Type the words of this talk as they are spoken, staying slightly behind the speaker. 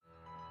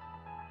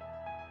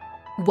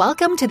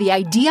Welcome to the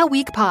Idea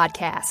Week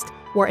podcast,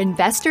 where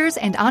investors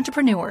and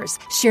entrepreneurs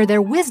share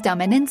their wisdom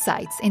and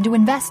insights into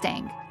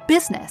investing,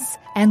 business,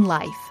 and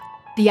life.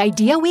 The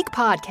Idea Week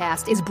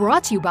podcast is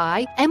brought to you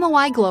by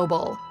MOI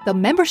Global, the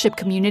membership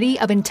community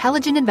of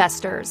intelligent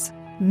investors.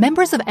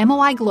 Members of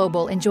MOI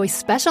Global enjoy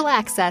special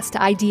access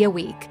to Idea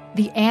Week,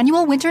 the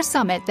annual winter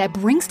summit that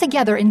brings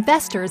together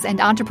investors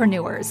and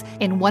entrepreneurs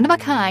in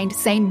one-of-a-kind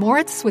St.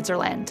 Moritz,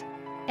 Switzerland.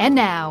 And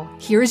now,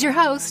 here is your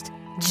host,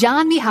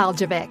 John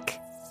Mihaljevic.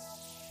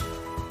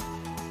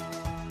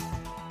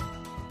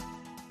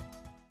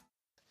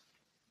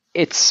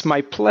 It's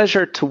my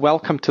pleasure to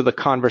welcome to the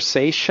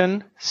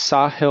conversation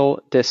Saahill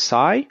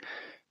Desai,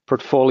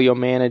 portfolio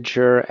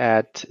manager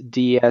at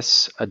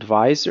DS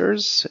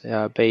Advisors,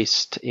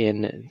 based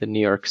in the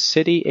New York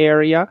City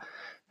area.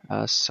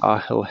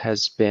 Saahill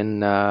has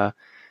been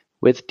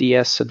with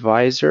DS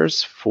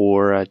Advisors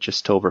for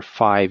just over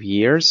 5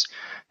 years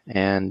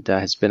and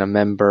has been a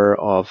member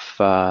of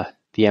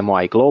the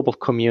MOI Global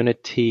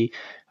community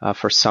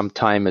for some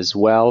time as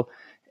well.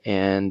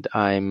 And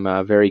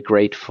I'm very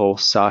grateful,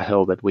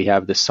 Saahill, that we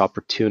have this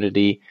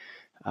opportunity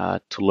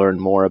to learn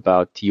more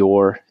about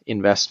your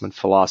investment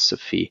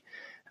philosophy.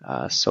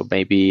 So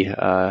maybe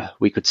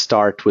we could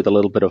start with a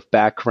little bit of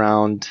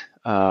background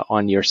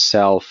on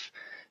yourself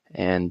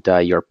and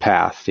your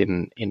path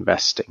in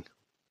investing.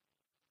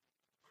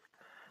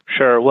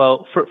 Sure.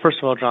 Well, first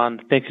of all,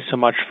 John, thank you so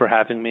much for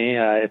having me.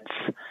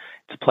 It's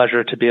a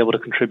pleasure to be able to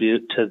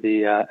contribute to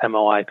the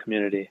MOI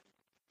community.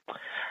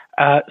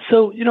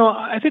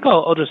 I think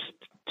I'll just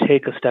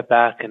take a step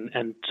back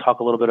and talk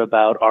a little bit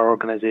about our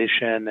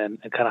organization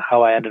and kind of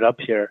how I ended up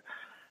here,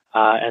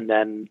 and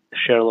then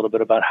share a little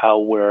bit about how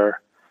we're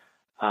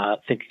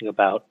thinking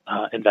about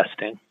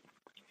investing.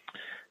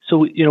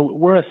 So,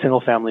 we're a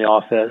single family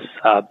office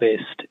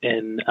based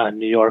in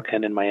New York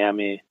and in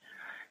Miami.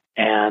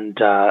 And,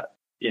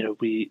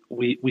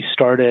 we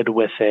started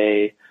with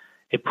a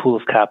pool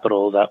of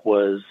capital that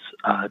was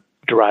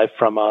derived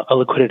from a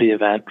liquidity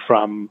event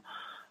from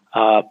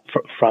a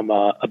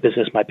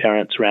business my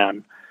parents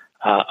ran,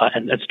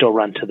 and still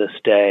run to this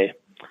day.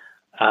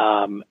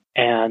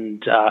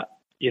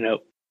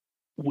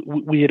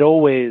 We had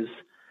always,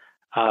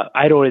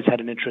 I'd always had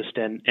an interest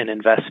in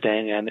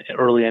investing, and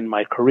early in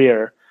my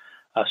career,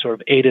 sort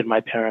of aided my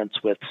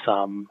parents with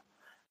some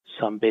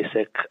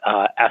basic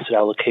asset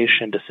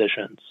allocation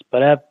decisions.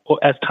 But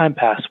as time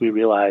passed, we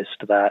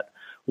realized that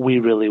we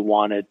really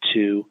wanted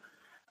to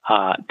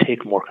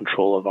take more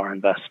control of our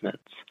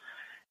investments.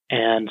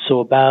 And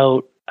so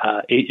about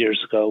 8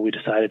 years ago, we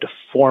decided to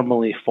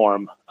formally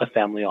form a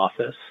family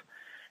office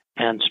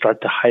and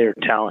start to hire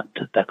talent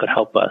that could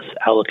help us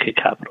allocate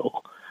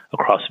capital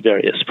across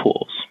various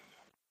pools.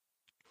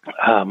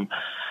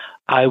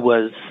 I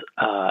was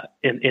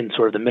in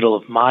sort of the middle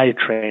of my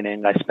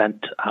training. I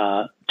spent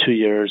 2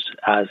 years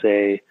as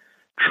a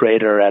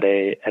trader at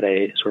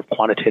a sort of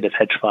quantitative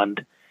hedge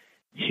fund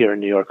here in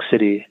New York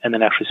City, and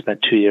then actually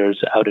spent 2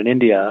 years out in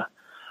India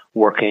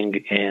working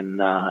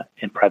in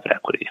private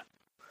equity.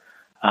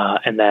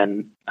 And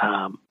then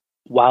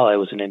while I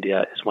was in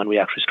India is when we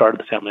actually started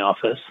the family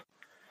office.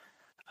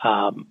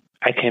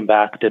 I came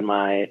back, did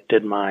my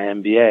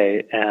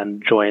MBA,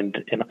 and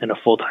joined in a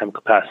full-time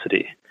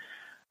capacity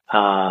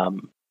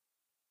after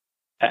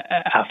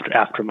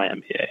my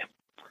MBA.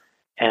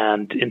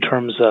 And in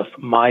terms of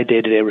my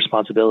day-to-day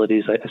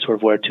responsibilities, I sort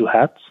of wear two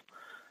hats.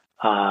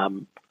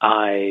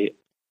 I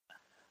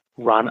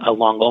run a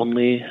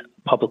long-only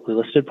publicly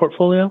listed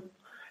portfolio,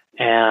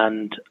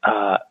 and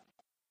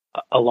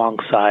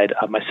alongside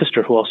my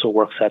sister, who also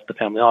works at the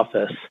family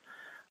office,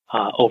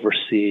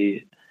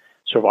 oversee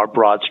sort of our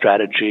broad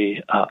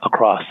strategy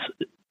across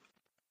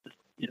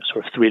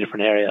sort of three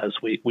different areas.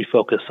 We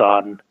focus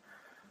on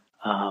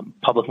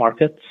public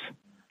markets,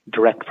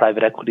 direct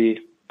private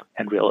equity,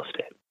 and real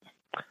estate,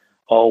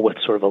 all with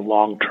sort of a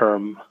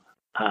long-term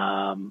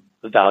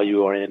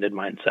value-oriented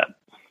mindset.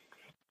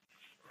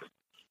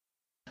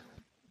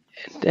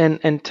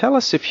 And tell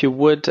us, if you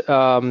would,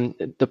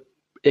 the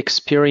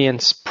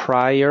experience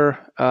prior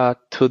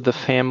to the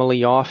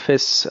family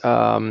office.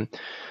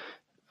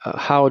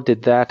 How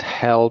did that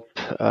help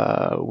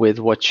with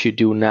what you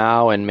do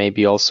now, and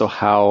maybe also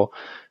how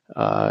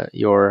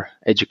your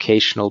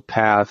educational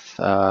path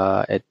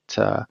at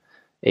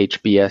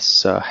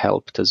HBS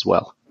helped as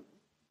well?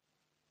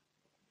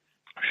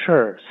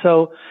 Sure.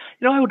 So,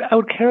 I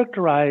would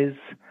characterize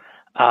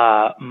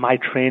my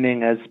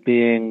training as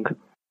being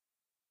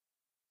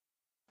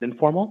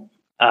informal.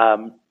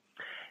 I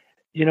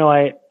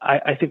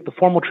think the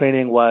formal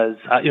training was,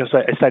 so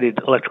I studied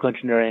electrical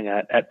engineering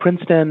at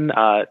Princeton,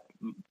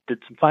 did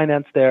some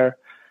finance there,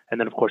 and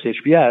then of course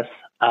HBS,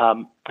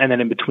 and then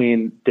in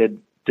between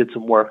did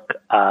some work,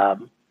 as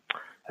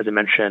I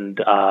mentioned,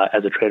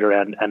 as a trader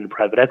and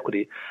private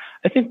equity.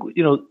 I think,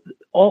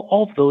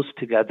 all of those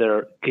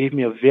together gave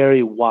me a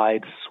very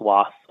wide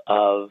swath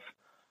of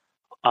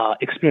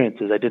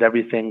experiences. I did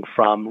everything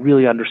from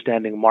really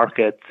understanding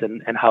markets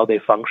and how they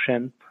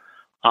function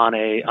on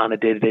a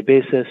day-to-day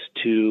basis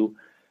to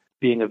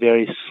being a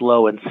very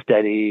slow and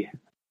steady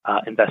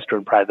investor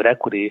in private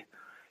equity,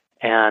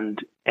 and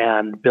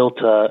built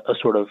a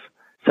sort of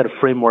set of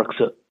frameworks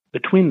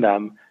between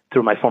them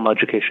through my formal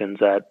educations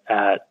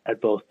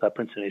at both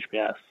Princeton and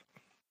HBS.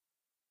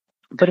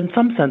 But in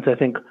some sense, I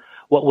think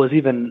what was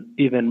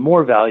even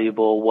more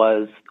valuable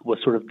was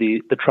sort of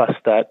the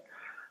trust that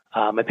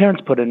my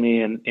parents put in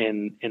me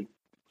in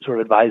sort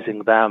of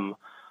advising them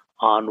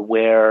on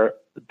where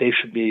they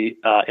should be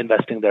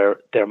investing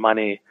their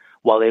money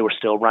while they were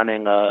still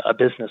running a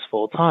business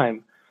full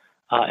time.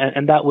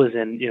 And that was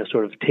in,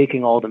 sort of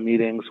taking all the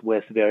meetings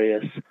with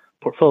various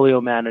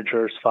portfolio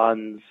managers,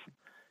 funds,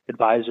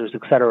 advisors,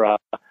 et cetera,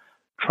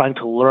 trying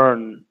to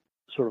learn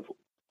sort of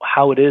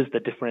how it is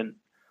that different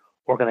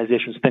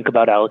organizations think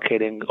about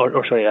allocating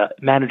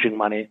managing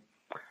money.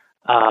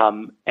 I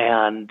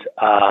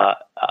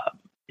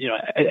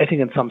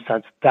think in some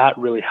sense that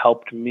really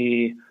helped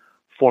me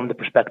form the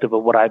perspective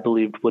of what I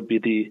believed would be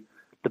the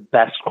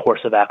best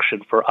course of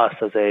action for us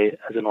as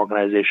an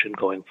organization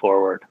going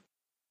forward.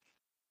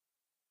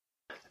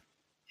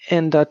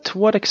 And to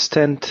what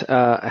extent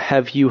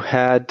have you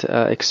had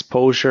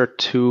exposure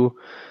to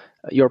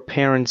your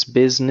parents'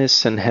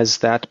 business, and has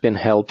that been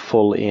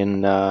helpful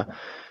in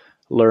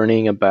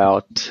learning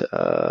about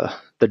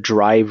the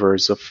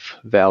drivers of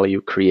value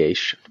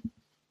creation?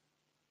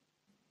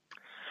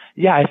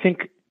 Yeah, I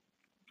think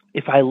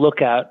if I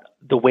look at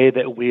the way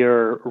that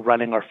we're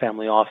running our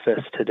family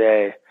office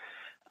today,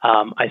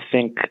 I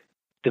think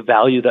the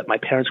value that my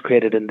parents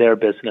created in their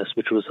business,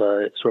 which was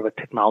a sort of a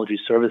technology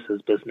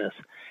services business,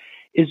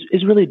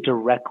 is really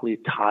directly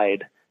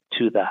tied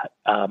to that.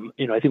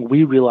 I think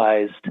we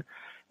realized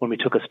when we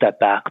took a step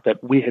back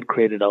that we had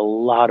created a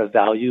lot of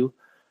value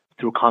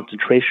through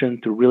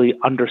concentration, through really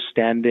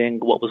understanding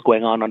what was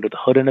going on under the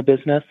hood in a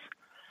business,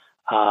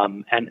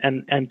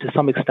 and to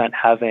some extent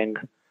having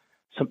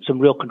some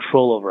real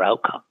control over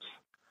outcomes.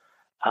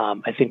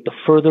 I think the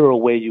further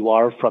away you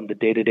are from the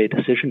day-to-day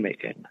decision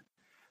making,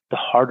 the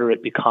harder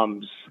it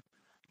becomes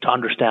to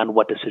understand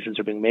what decisions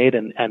are being made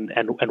and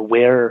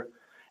where.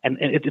 And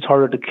it's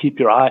harder to keep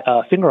your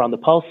finger on the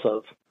pulse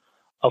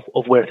of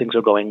where things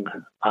are going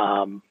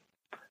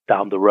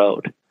down the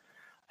road.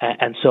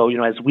 And so,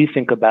 as we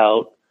think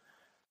about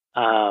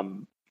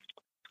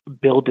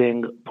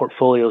building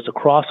portfolios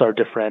across our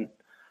different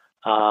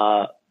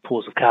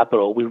pools of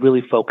capital, we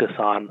really focus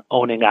on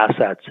owning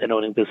assets and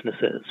owning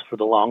businesses for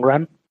the long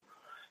run,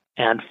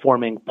 and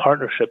forming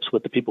partnerships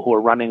with the people who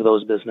are running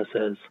those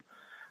businesses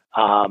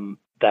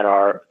that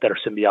are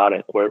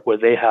symbiotic, where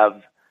they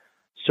have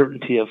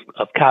certainty of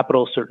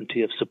capital,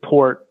 certainty of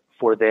support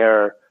for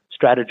their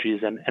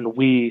strategies, and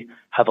we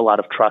have a lot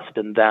of trust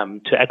in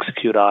them to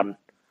execute on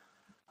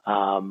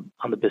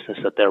the business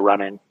that they're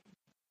running.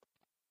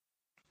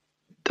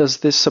 Does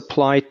this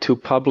apply to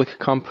public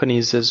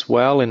companies as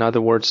well? In other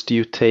words, do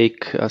you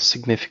take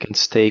significant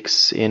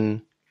stakes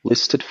in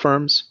listed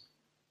firms?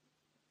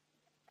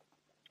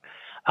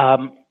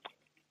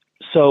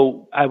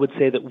 So I would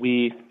say that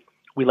we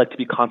like to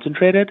be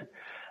concentrated,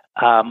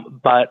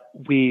 but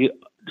we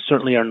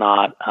certainly are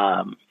not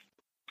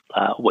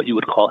what you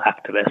would call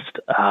activist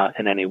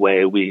in any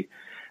way.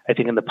 I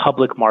think in the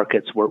public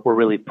markets, we're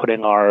really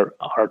putting our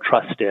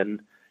trust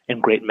in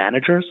great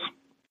managers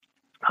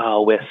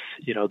with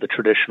the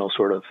traditional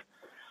sort of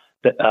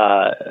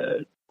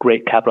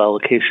great capital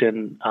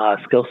allocation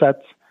skill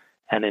sets,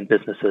 and in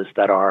businesses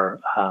that are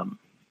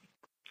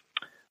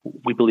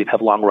we believe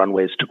have long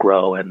runways to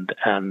grow and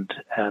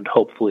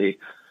hopefully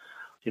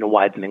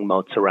widening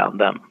moats around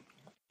them.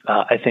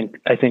 I think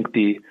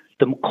the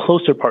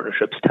closer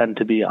partnerships tend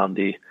to be on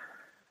the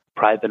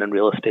private and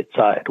real estate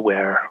side,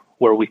 where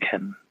we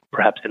can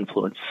perhaps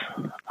influence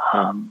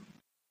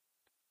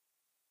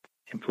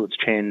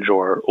change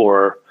or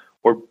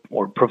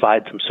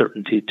provide some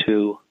certainty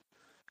to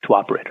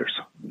operators.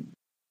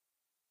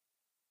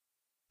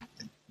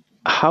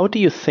 How do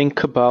you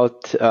think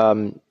about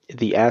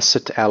the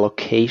asset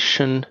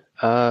allocation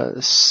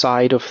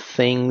side of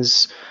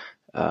things?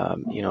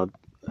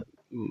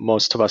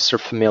 Most of us are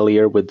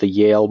familiar with the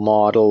Yale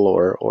model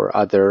or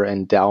other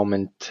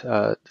endowment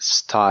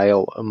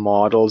style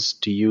models.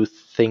 Do you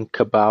think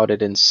about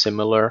it in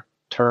similar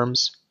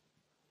terms?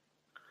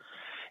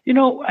 We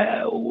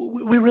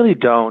really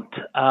don't.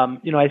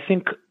 I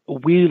think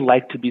we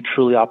like to be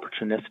truly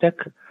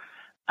opportunistic,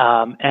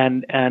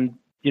 and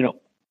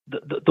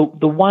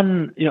the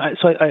one,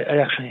 so I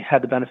actually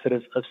had the benefit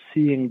of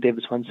seeing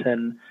David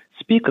Swenson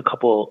speak a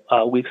couple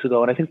weeks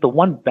ago, and I think the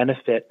one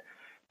benefit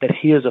that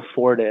he has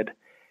afforded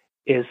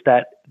is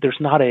that there's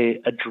not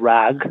a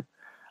drag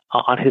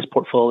on his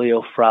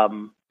portfolio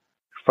from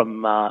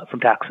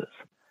taxes,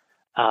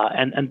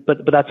 but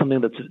that's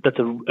something that's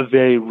a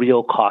very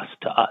real cost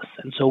to us,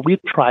 and so we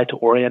try to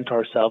orient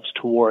ourselves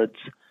towards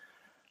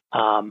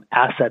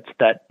assets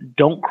that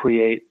don't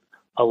create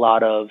a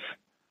lot of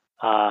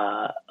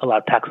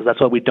taxes.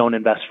 That's why we don't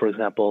invest, for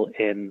example,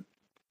 in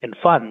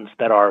funds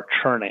that are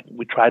churning.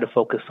 We try to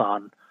focus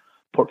on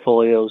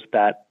portfolios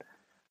that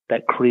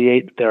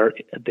create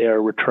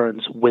their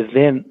returns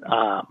within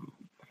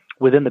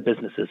the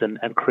businesses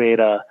and create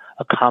a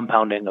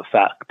compounding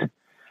effect.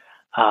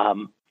 I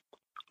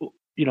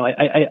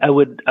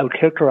would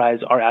characterize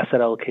our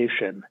asset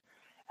allocation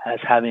as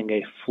having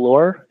a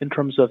floor in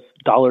terms of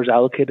dollars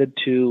allocated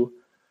to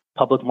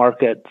public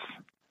markets,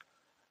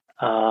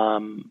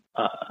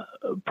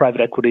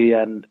 private equity,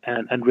 and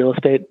real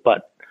estate.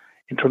 But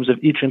in terms of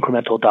each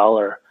incremental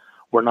dollar,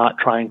 we're not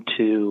trying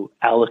to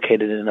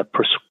allocate it in a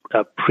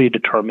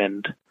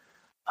predetermined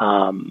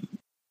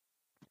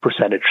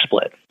percentage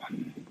split.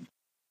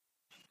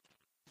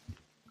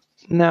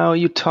 Now,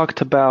 you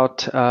talked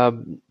about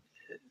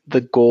the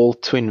goal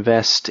to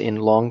invest in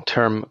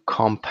long-term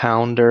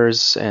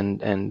compounders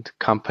and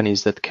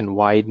companies that can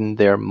widen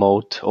their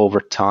moat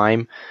over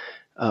time.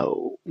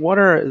 What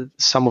are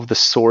some of the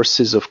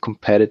sources of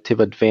competitive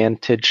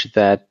advantage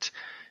that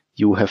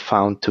you have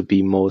found to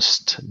be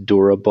most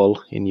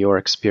durable in your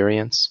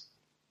experience?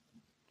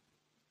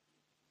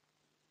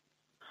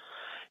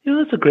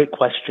 That's a great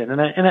question, and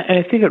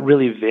I think it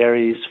really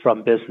varies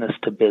from business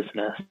to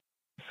business.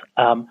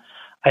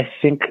 I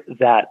think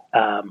that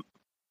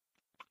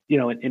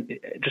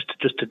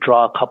just to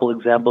draw a couple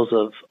examples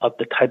of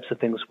the types of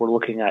things we're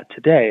looking at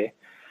today,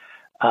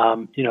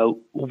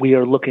 we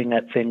are looking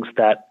at things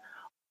that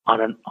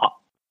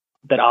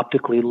that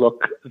optically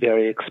look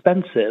very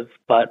expensive,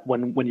 but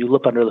when you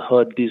look under the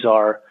hood, these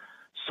are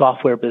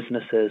software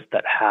businesses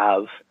that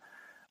have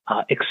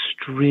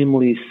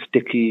extremely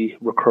sticky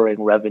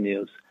recurring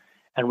revenues.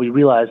 And we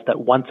realize that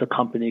once a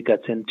company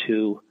gets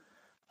into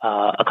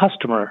a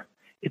customer,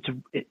 it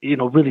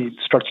really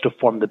starts to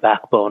form the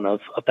backbone of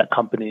that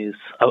company's,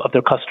 of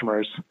their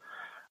customers'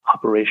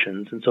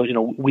 operations. And so,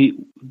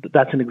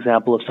 that's an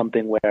example of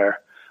something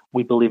where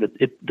we believe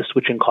the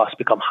switching costs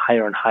become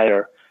higher and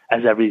higher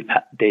as every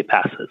day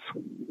passes.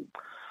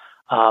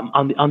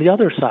 On the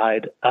other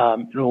side,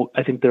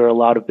 I think there are a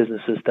lot of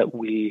businesses that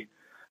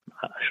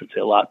I shouldn't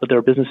say a lot, but there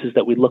are businesses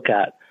that we look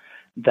at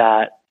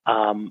that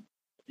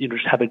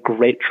just have a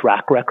great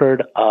track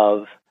record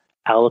of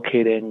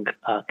allocating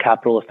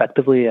capital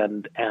effectively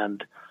and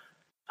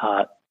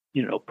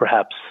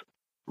perhaps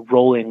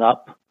rolling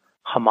up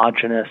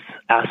homogeneous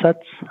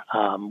assets,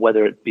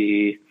 whether it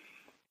be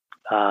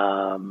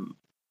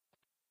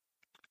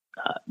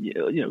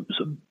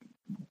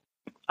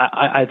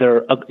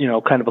either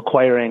kind of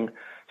acquiring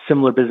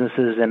similar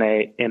businesses in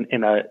a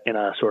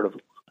sort of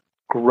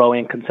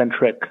growing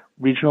concentric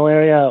regional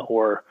area,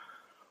 or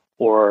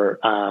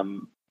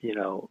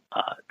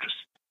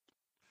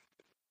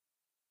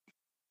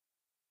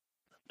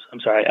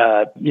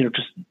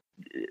just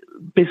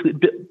basically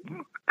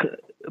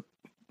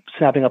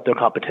snapping up their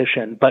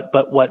competition. But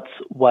what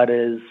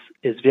is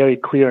very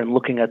clear in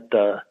looking at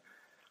the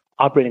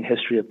operating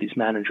history of these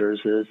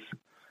managers is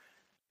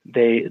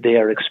they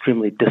are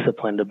extremely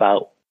disciplined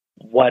about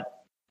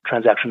what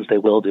transactions they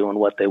will do and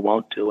what they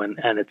won't do, and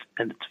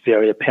it's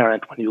very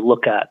apparent when you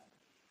look at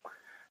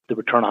the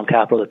return on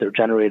capital that they're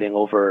generating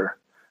over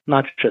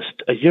not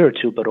just a year or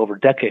two, but over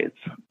decades.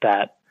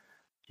 That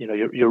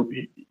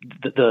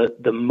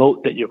the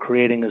moat that you're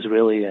creating is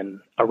really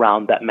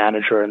around that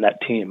manager and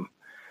that team,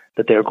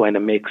 that they're going to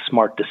make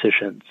smart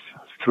decisions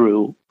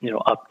through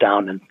up,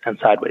 down, and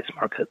sideways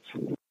markets.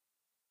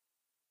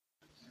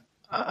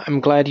 I'm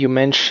glad you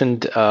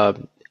mentioned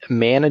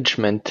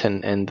management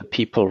and the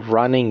people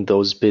running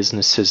those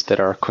businesses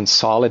that are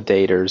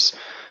consolidators,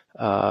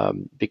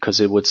 because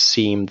it would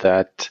seem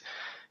that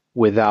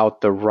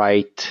without the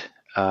right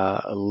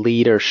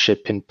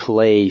leadership in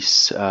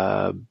place,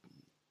 an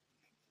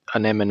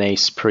M&A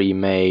spree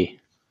may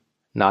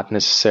not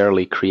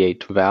necessarily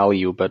create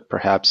value, but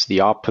perhaps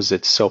the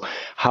opposite. So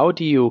how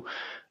do you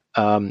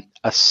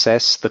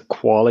assess the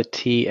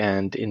quality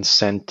and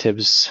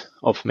incentives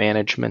of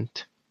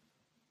management?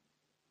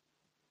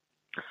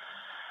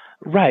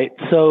 Right.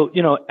 So,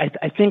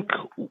 I think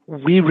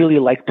we really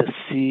like to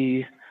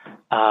see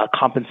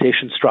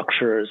compensation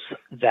structures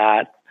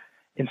that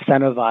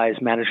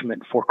incentivize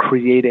management for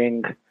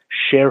creating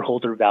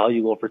shareholder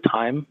value over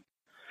time.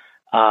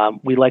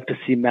 We like to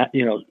see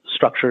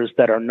structures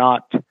that are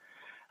not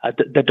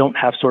that don't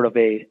have sort of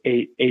a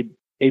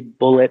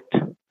bullet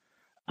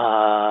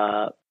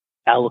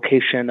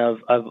allocation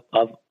of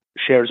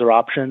shares or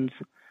options,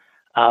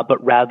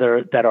 but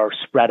rather that are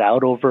spread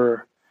out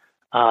over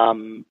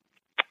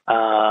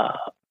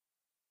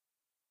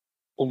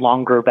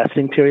longer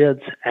vesting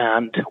periods,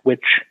 and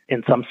which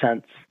in some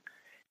sense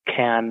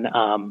can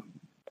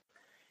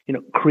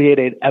create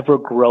an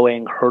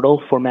ever-growing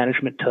hurdle for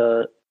management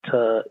to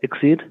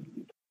exceed.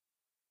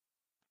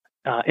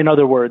 In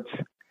other words,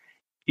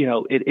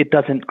 it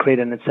doesn't create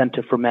an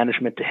incentive for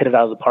management to hit it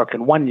out of the park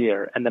in 1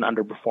 year and then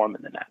underperform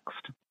in the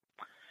next.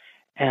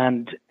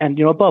 And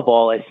above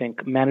all, I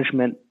think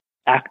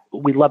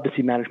we love to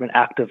see management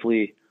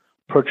actively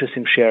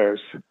purchasing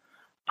shares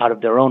out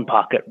of their own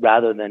pocket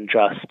rather than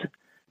just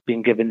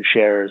being given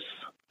shares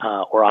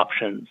or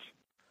options.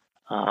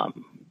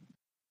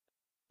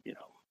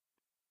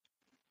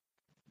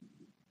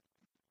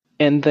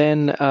 And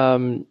then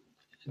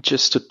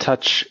just to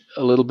touch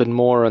a little bit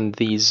more on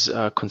these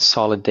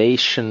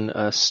consolidation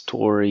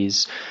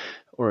stories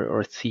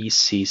or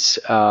theses,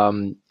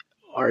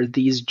 are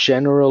these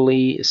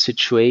generally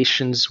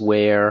situations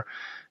where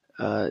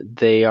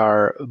they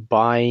are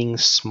buying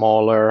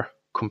smaller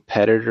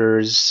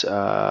competitors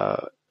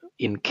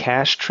in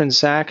cash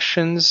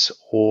transactions,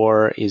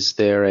 or is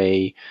there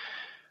a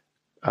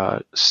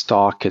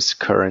stock as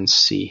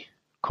currency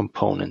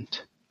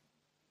component?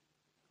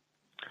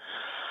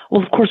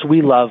 Well, of course,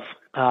 we love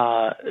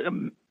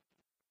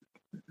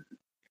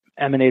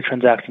M&A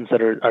transactions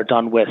that are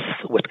done with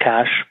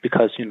cash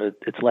because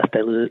it's less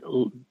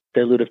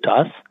dilutive to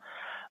us.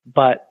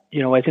 But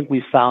I think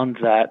we found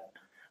that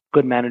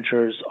good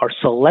managers are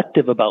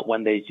selective about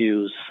when they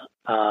use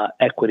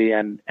equity,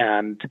 and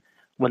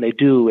when they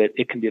do,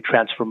 it can be a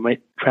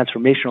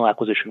transformational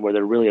acquisition where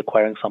they're really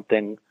acquiring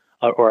something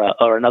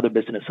or another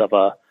business of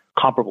a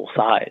comparable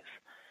size,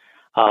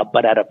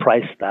 but at a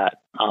price that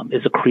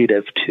is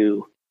accretive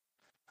to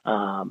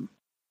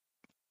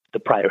the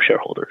prior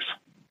shareholders.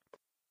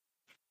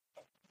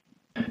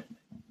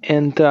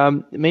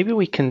 And maybe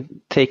we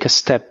can take a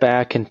step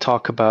back and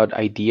talk about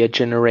idea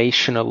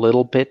generation a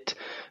little bit.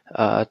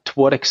 To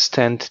what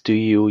extent do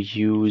you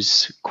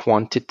use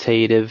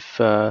quantitative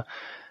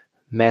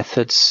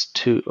methods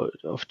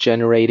of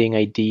generating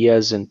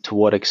ideas, and to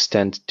what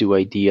extent do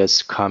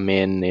ideas come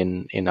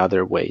in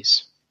other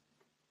ways?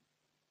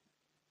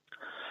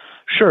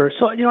 Sure.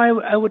 So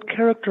I would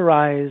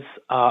characterize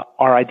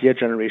our idea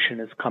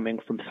generation as coming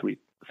from three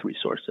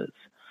sources.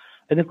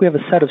 I think we have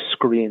a set of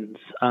screens.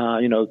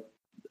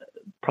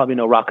 Probably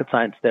no rocket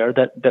science there,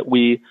 that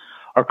we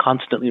are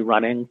constantly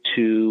running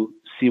to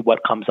see what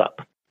comes up.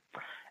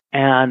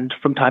 And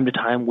from time to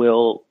time,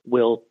 we'll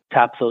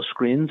tap those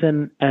screens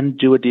and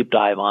do a deep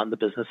dive on the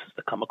businesses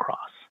that come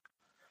across.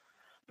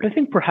 But I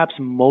think perhaps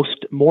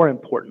more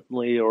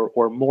importantly,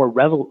 or more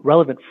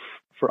relevant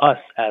for us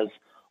as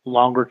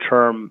longer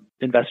term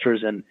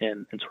investors in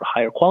sort of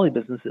higher quality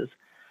businesses,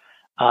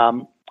 are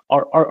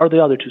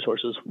the other two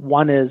sources.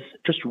 One is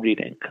just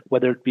reading,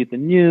 whether it be the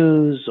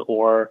news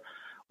or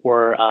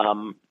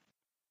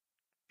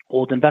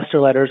old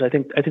investor letters. I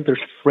think there's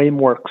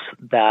frameworks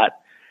that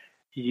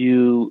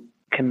you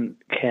can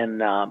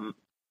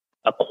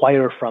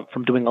acquire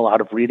from doing a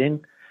lot of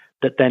reading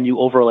that then you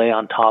overlay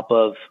on top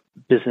of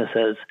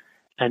businesses,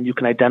 and you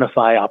can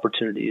identify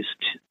opportunities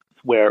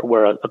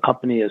where a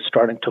company is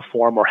starting to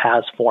form or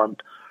has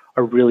formed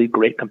a really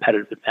great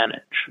competitive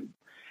advantage.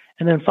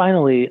 And then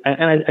finally,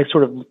 and I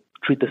sort of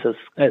treat this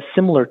as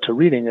similar to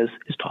reading, is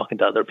talking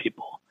to other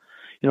people.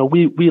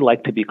 We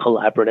like to be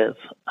collaborative.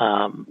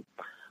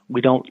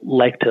 We don't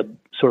like to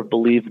sort of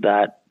believe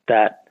that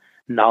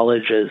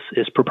knowledge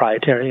is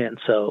proprietary, and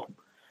so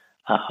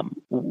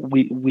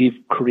we've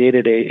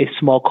created a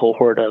small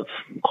cohort of,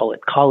 call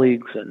it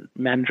colleagues and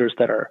managers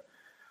that are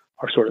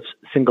sort of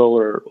single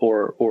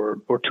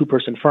or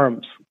two-person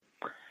firms,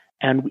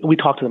 and we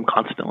talk to them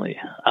constantly,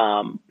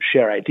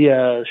 share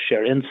ideas,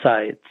 share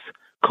insights,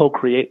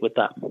 co-create with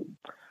them.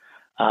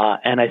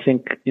 And I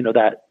think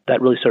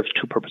that really serves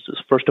two purposes.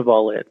 First of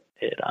all, it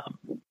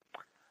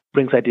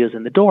brings ideas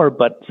in the door,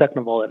 but second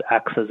of all, it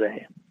acts as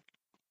a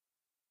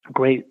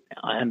great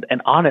and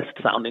honest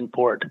sounding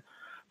board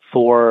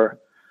for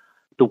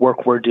the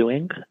work we're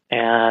doing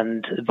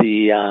and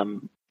the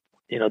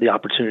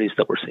opportunities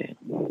that we're seeing.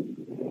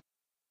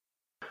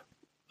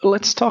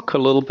 Let's talk a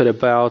little bit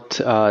about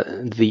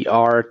the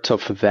art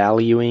of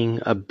valuing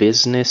a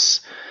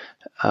business.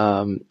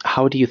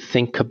 How do you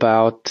think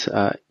about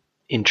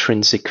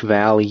intrinsic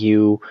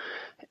value,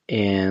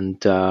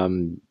 and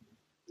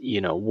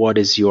what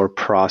is your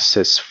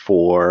process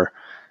for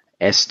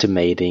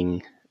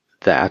estimating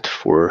that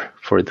for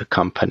the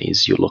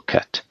companies you look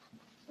at?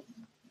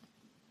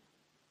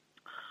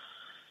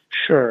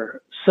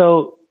 Sure.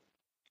 So,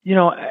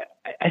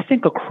 I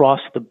think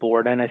across the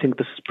board, and I think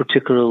this is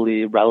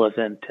particularly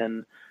relevant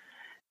in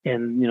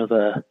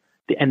the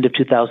end of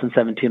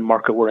 2017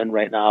 market we're in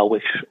right now,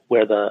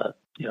 where the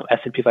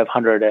S&P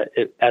 500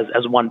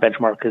 as one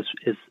benchmark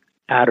is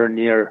at or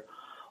near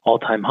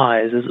all-time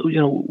highs.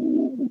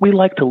 We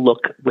like to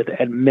look with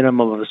a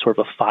minimum of a sort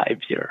of a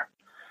 5-year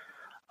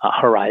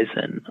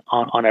horizon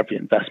on every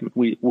investment.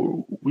 We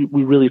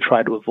really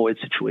try to avoid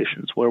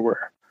situations where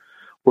we're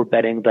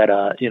betting that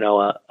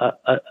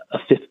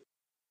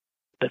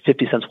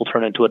 50 cents will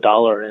turn into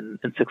 $1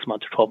 in 6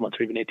 months or 12 months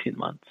or even 18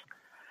 months.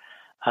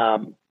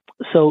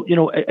 So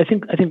I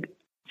think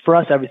for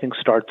us everything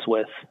starts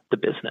with the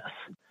business.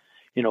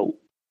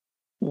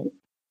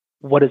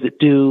 What does it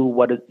do?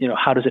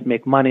 How does it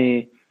make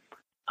money?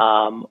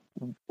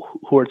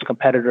 Who are its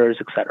competitors,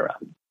 et cetera.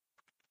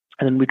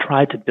 And then we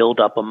try to build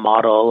up a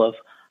model of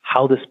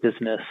how this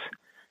business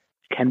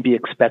can be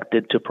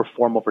expected to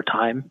perform over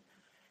time,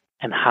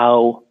 and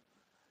how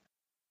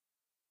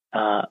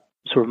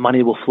sort of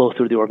money will flow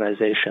through the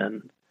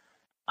organization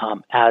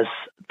as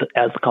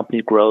the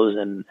company grows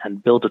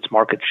and builds its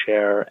market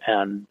share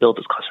and builds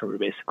its customer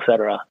base, et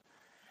cetera.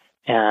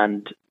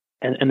 And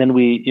then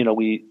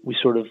we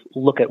sort of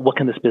look at what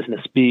can this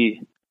business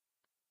be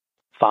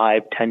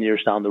 5-10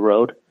 years down the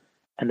road,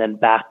 and then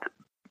back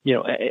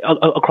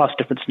across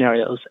different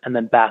scenarios, and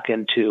then back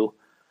into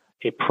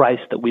price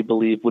that we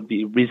believe would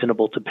be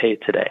reasonable to pay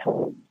today.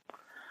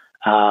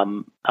 I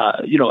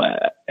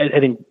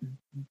think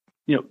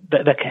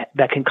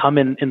that can come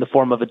in the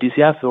form of a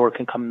DCF, or it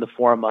can come in the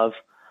form of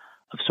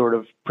sort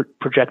of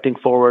projecting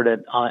forward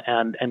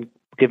and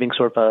giving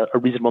sort of a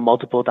reasonable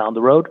multiple down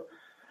the road.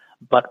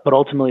 But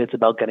ultimately, it's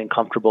about getting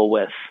comfortable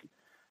with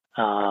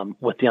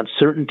the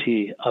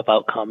uncertainty of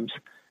outcomes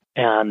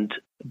and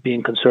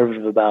being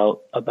conservative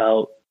about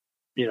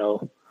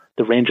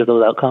the range of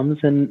those outcomes,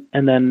 and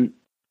then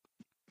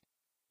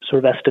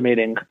sort of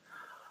estimating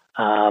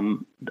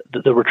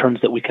the returns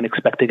that we can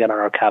expect to get on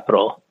our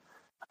capital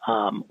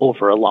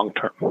over a long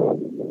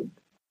term.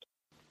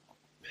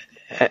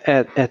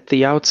 At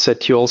the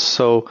outset, you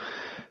also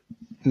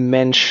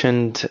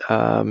mentioned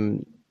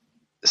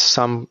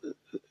some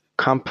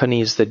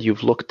companies that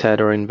you've looked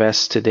at or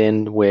invested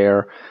in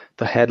where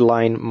the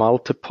headline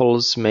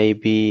multiples may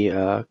be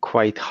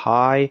quite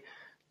high,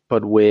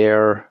 but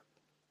where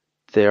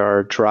there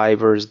are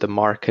drivers the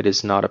market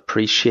is not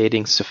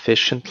appreciating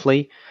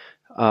sufficiently.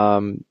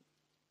 Give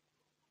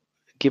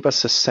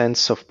us a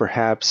sense of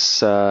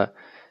perhaps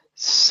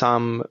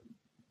some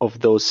of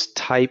those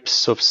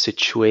types of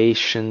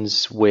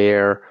situations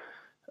where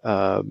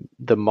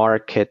the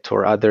market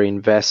or other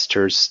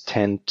investors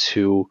tend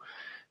to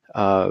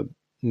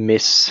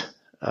miss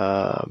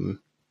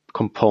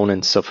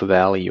components of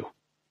value.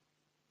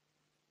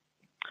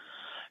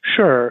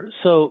 Sure.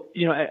 So,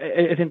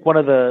 I think one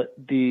of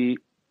the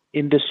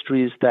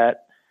industries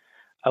that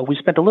we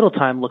spent a little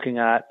time looking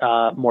at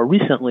more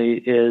recently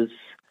is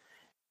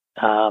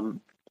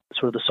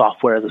sort of the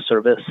software as a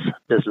service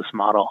business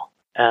model.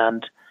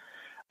 And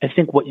I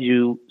think what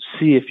you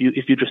see if you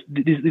just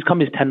these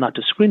companies tend not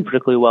to screen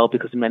particularly well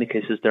because in many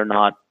cases they're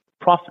not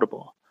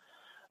profitable.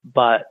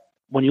 But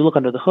when you look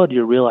under the hood,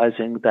 you're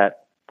realizing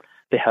that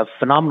they have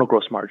phenomenal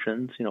gross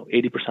margins,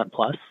 80%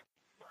 plus,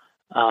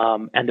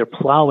 and they're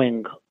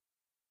plowing,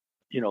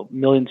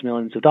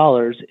 millions of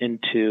dollars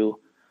into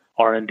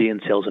R&D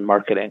and sales and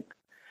marketing.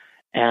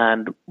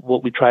 And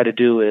what we try to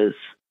do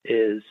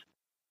is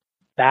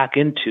back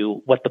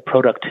into what the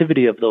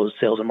productivity of those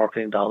sales and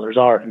marketing dollars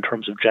are in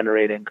terms of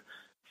generating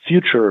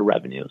future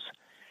revenues.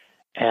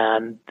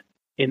 And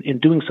in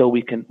doing so,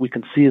 we can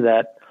see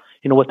that,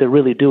 what they're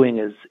really doing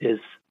is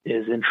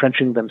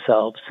entrenching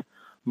themselves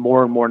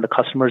more and more into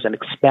customers and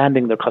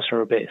expanding their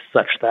customer base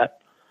such that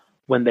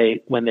when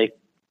they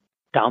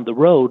down the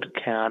road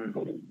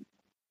can,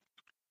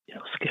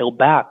 scale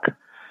back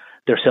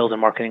their sales and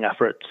marketing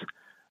efforts,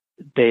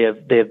 they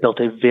have built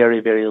a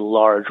very, very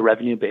large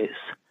revenue base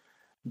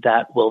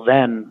that will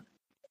then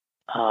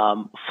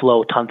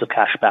flow tons of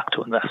cash back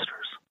to investors.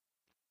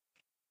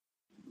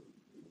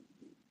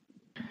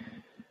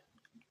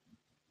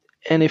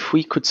 And if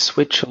we could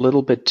switch a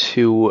little bit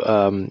to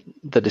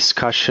the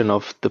discussion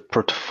of the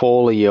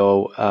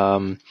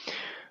portfolio,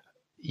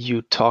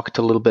 you talked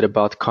a little bit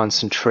about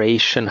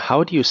concentration.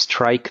 How do you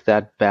strike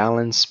that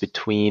balance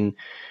between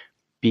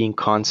being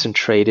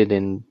concentrated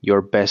in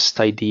your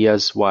best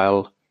ideas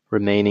while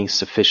remaining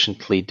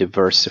sufficiently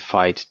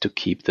diversified to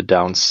keep the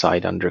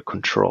downside under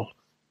control?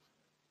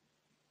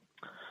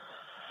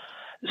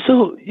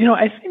 So,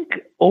 I think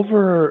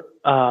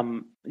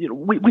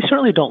we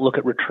certainly don't look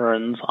at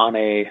returns on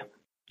a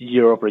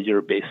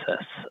year-over-year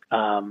basis.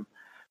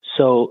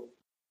 So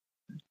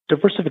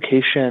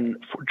diversification,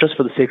 just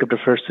for the sake of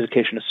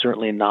diversification, is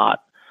certainly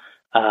not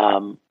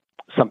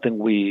something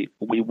we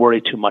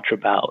worry too much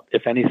about.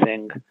 If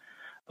anything,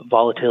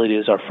 volatility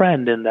is our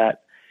friend in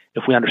that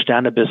if we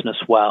understand a business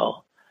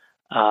well,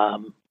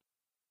 the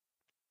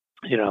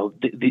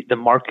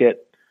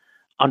market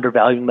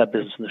undervaluing that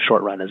business in the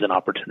short run is an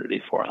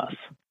opportunity for us.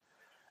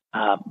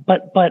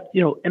 But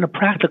in a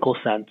practical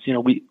sense,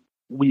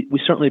 we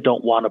certainly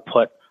don't want to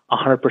put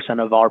 100%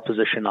 of our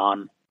position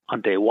on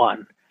day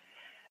one.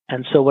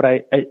 And so what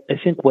I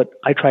think what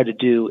I try to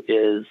do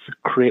is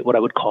create what I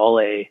would call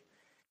a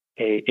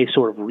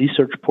sort of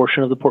research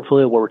portion of the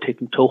portfolio where we're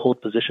taking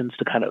toehold positions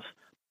to kind of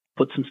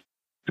put some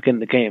skin in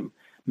the game,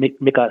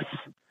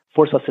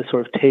 force us to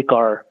sort of take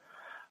our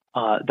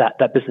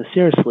that business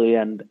seriously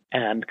and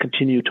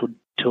continue to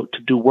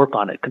do work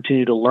on it,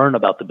 continue to learn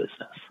about the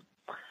business.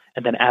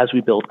 And then as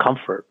we build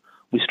comfort,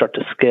 we start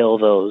to scale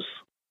those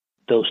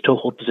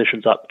toehold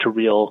positions up to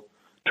real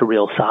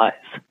size.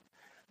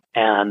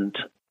 And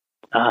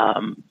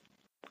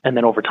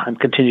then over time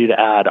continue to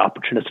add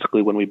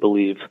opportunistically when we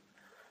believe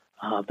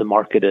the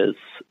market is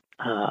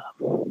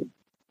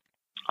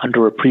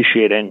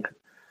underappreciating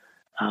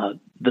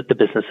the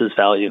business's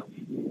value.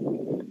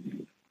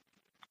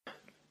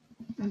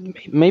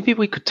 Maybe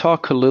we could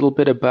talk a little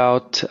bit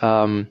about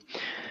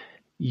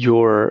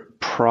your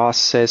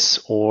process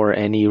or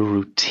any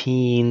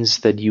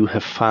routines that you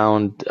have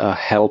found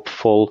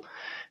helpful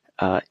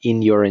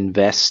in your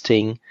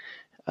investing,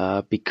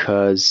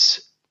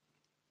 because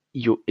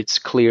it's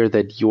clear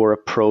that your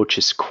approach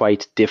is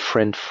quite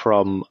different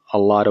from a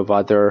lot of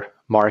other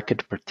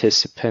market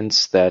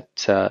participants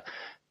that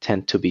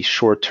tend to be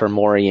short-term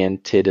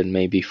oriented and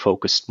maybe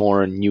focused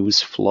more on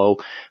news flow.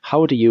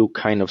 How do you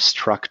kind of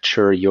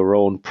structure your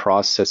own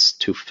process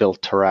to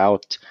filter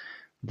out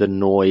the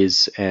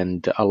noise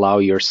and allow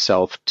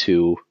yourself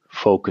to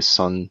focus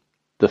on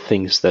the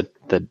things that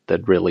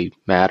really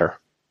matter?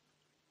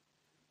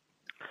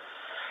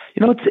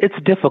 It's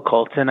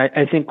difficult, and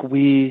I think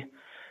we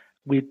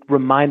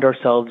remind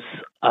ourselves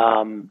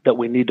that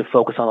we need to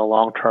focus on the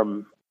long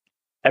term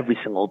every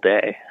single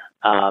day.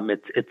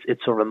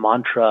 It's sort of a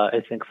mantra,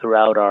 I think,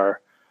 throughout our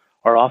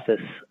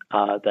office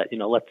that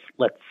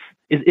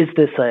is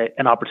this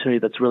an opportunity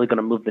that's really going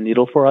to move the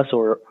needle for us,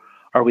 or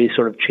are we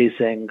sort of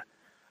chasing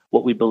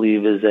what we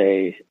believe is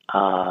a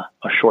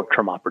short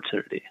term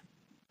opportunity?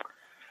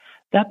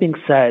 That being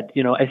said,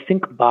 I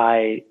think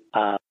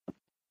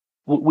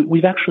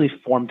we've actually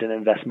formed an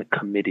investment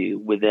committee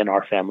within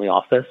our family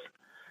office,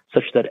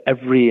 such that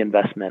every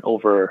investment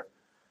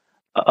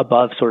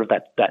above sort of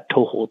that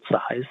toehold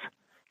size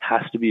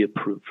has to be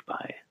approved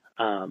by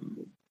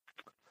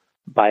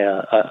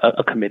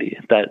a committee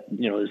that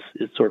is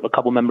sort of a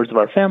couple members of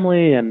our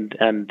family and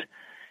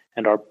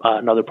our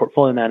another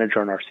portfolio manager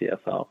and our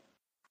CFO.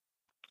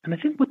 And I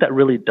think what that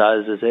really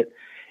does is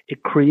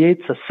it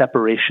creates a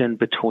separation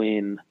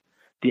between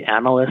the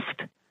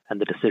analyst and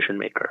the decision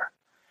maker,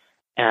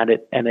 and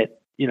it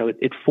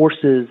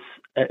forces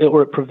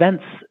or it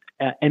prevents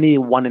any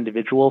one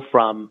individual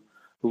from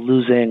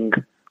losing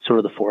sort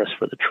of the forest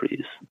for the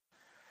trees,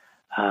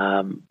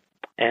 and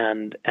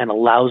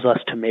allows us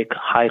to make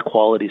high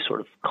quality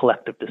sort of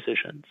collective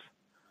decisions.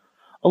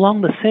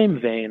 Along the same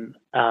vein,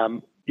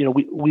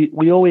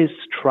 we always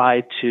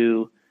try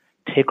to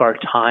take our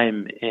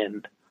time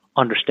in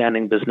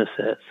understanding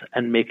businesses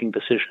and making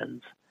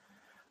decisions.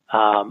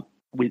 As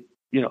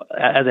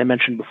I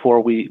mentioned before,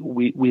 we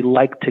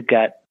like to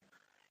get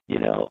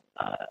a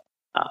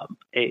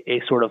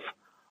sort of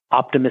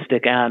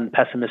optimistic and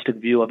pessimistic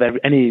view of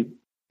any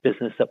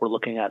business that we're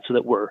looking at, so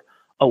that we're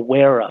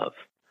aware of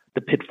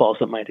the pitfalls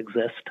that might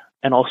exist,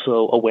 and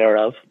also aware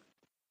of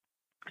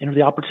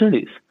the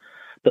opportunities,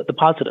 the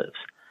positives,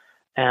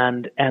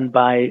 and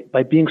by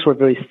being sort of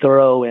very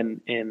thorough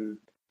in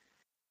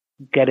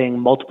getting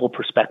multiple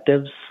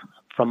perspectives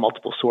from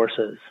multiple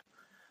sources,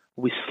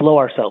 we slow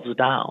ourselves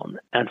down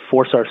and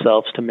force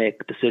ourselves to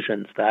make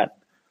decisions that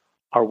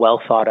are well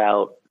thought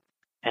out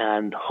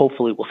and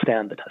hopefully will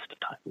stand the test of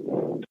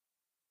time.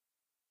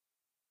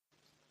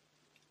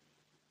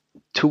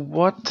 To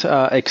what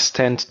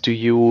extent do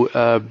you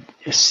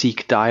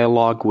seek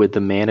dialogue with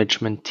the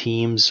management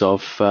teams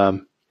of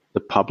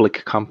the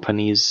public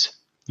companies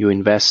you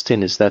invest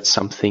in? Is that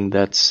something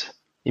that's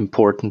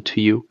important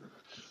to you?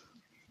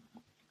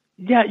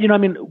 Yeah,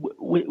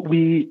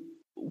 we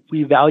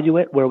value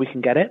it where we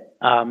can get it.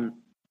 The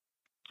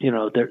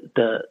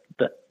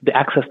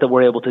access that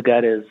we're able to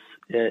get is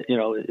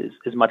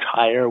much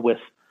higher with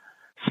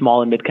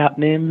small and mid cap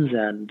names,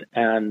 and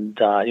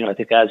I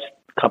think as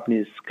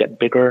companies get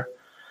bigger,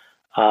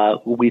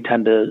 we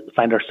tend to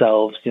find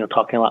ourselves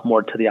talking a lot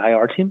more to the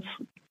IR teams.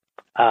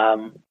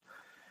 But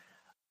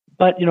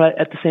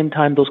at the same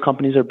time, those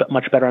companies are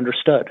much better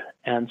understood,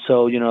 and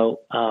so the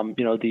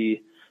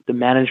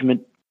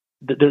management.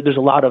 There's a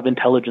lot of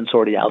intelligence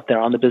already out there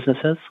on the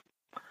businesses,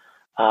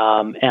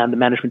 and the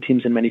management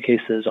teams in many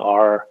cases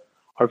are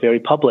very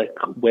public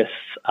with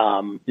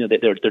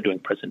they're doing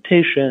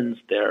presentations,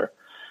 they're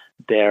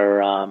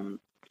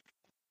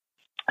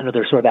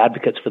sort of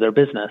advocates for their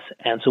business,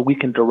 and so we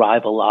can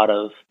derive a lot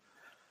of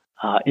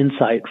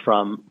insight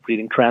from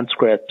reading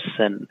transcripts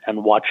and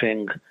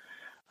watching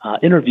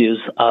interviews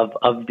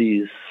of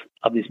these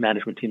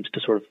management teams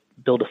to sort of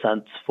build a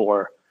sense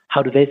for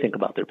how do they think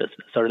about their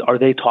business? Are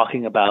they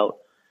talking about,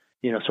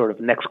 sort of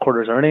next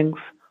quarter's earnings,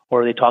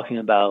 or are they talking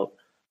about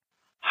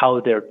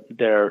how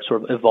they're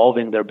sort of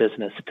evolving their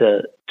business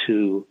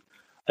to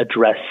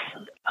address,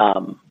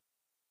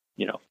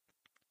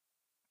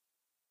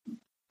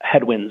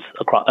 headwinds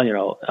across,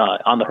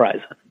 on the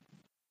horizon?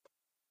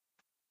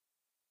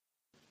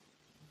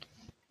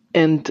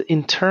 And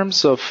in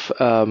terms of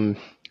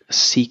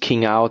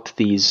seeking out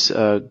these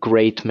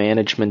great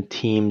management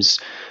teams,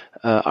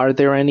 are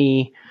there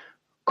any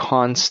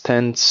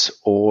constants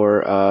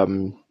or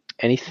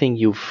anything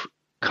you've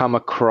come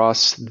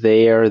across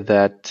there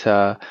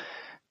that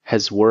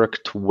has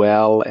worked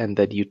well and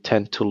that you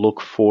tend to look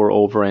for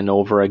over and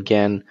over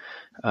again?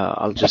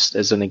 I'll just,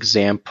 as an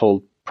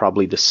example,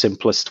 probably the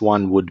simplest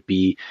one would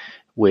be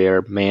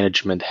where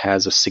management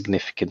has a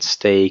significant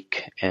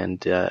stake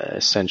and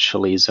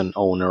essentially is an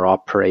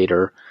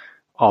owner-operator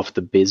of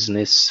the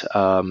business.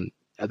 Are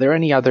there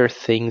any other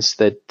things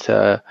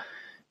that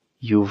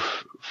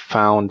you've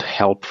found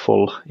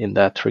helpful in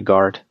that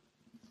regard?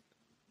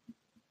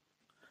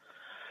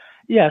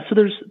 Yeah, so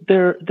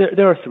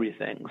there are three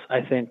things.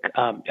 I think,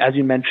 as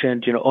you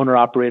mentioned, owner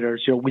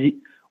operators.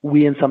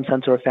 We in some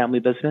sense are a family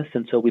business,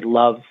 and so we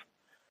love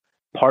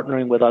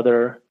partnering with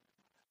other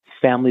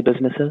family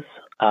businesses,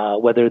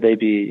 whether they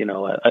be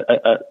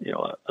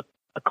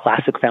a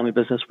classic family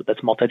business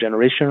that's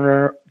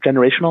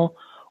multi-generational,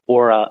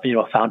 or a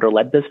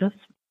founder-led business.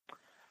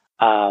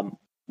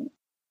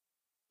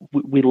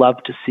 we love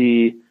to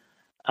see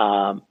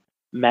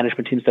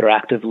management teams that are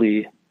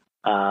actively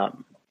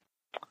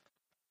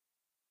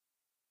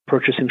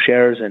purchasing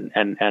shares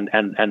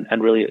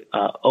and really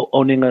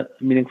owning a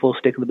meaningful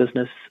stake in the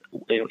business,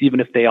 even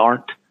if they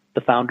aren't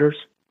the founders.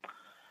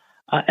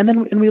 I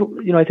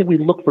think we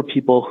look for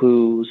people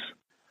whose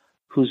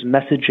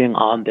messaging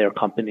on their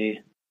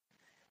company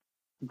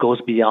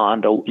goes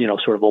beyond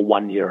sort of a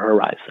 1-year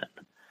horizon.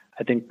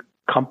 I think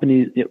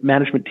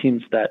management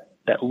teams that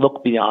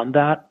look beyond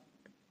that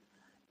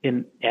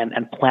and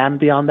plan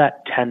beyond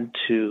that tend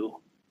to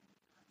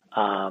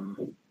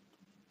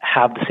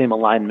have the same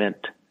alignment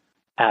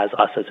as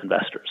us as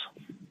investors.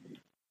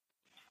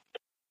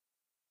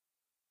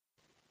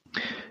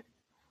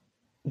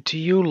 Do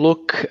you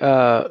look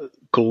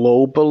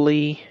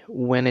globally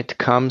when it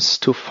comes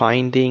to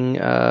finding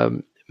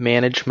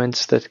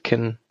managements that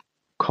can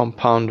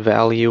compound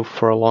value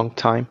for a long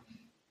time?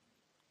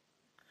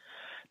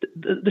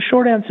 The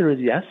short answer is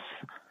yes.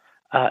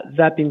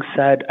 That being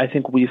said, I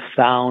think we've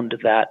found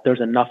that there's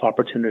enough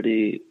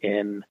opportunity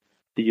in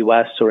the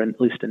U.S. or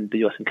at least in the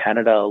U.S. and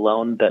Canada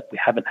alone that we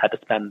haven't had to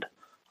spend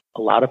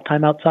a lot of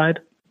time outside.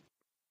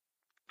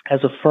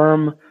 As a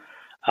firm,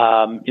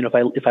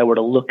 if I were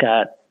to look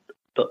at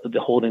the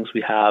holdings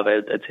we have,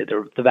 I'd say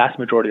the vast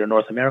majority are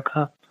North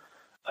America,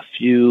 a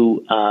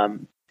few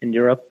in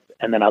Europe,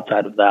 and then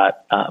outside of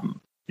that,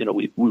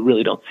 we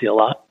really don't see a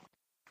lot.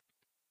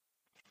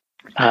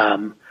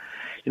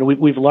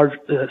 We've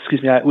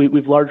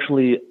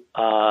largely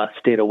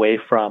stayed away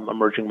from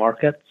emerging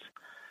markets,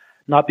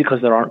 not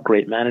because there aren't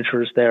great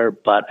managers there,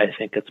 but I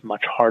think it's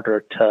much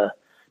harder to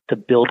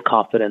build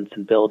confidence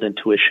and build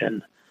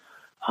intuition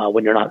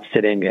when you're not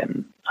sitting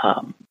in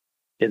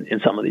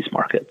some of these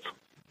markets.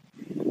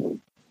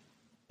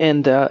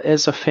 And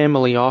as a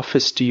family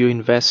office, do you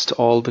invest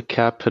all the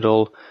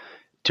capital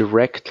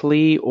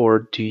directly,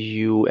 or do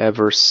you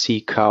ever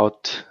seek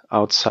out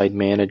outside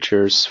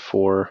managers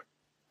for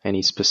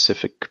any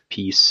specific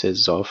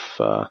pieces of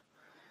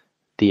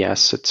the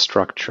asset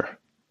structure?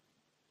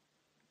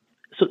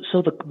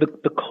 So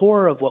the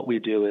core of what we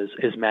do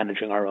is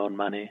managing our own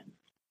money.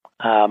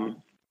 I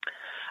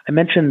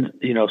mentioned,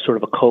 sort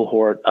of a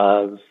cohort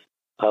of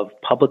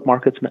public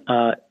markets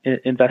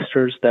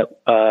investors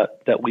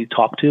that we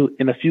talk to.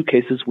 In a few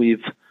cases,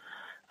 we've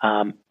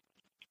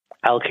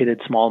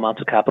allocated small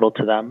amounts of capital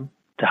to them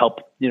to help.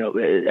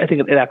 I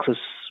think it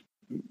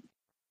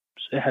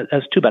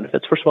has two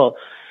benefits. First of all,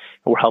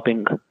 we're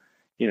helping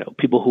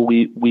people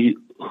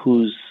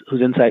whose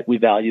insight we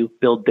value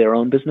build their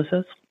own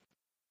businesses,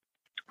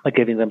 like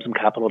giving them some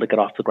capital to get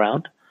off the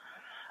ground.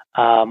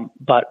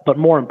 But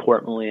more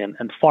importantly,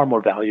 and far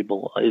more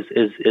valuable,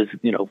 is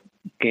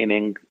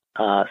gaining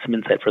some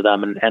insight for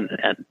them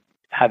and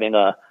having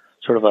a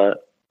sort of a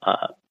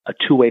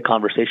two-way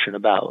conversation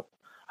about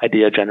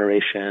idea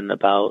generation,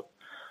 about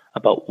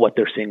what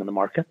they're seeing in the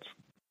markets.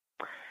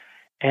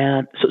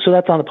 And so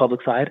that's on the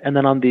public side. And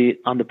then on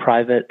the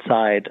private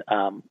side,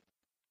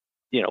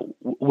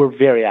 we're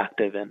very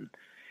active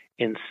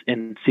in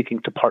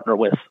seeking to partner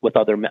with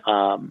other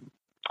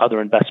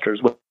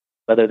investors,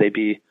 whether they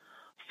be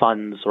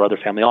funds or other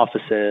family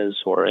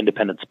offices or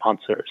independent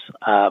sponsors.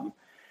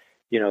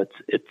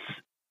 It's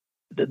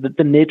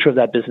the nature of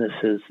that business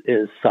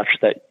is such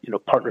that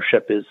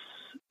partnership is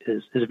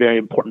a very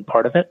important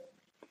part of it.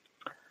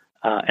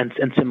 And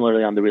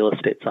similarly on the real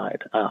estate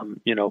side,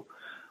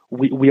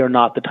 we are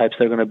not the types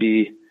that are going to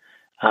be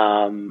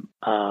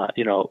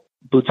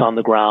boots on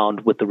the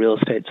ground with the real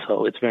estate.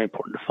 So it's very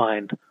important to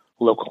find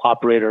local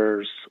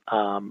operators,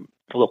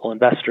 local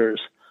investors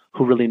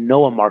who really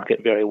know a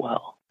market very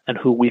well and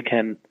who we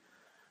can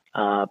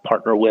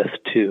partner with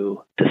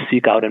to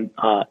seek out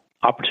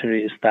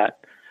opportunities that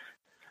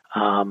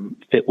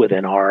fit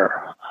within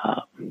our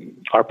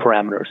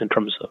parameters in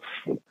terms of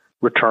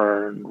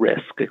return,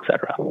 risk,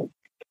 etc.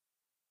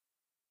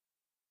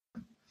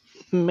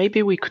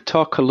 Maybe we could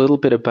talk a little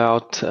bit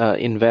about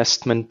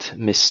investment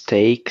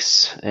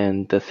mistakes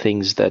and the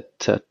things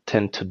that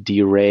tend to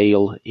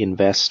derail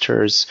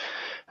investors.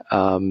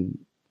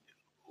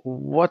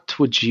 What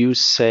would you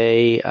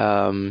say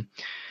are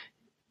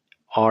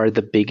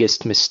the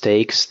biggest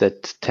mistakes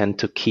that tend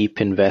to keep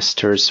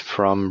investors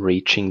from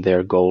reaching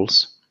their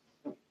goals?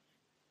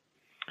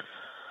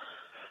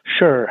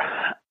 Sure.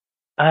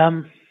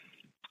 So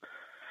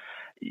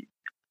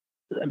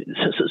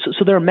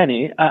there are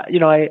many.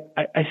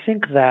 I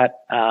think that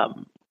I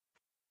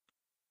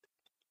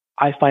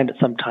find it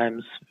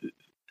sometimes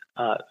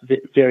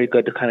very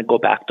good to kind of go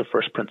back to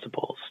first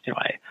principles.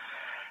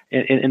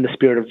 In the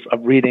spirit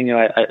of reading,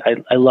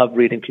 I love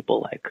reading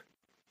people like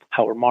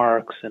Howard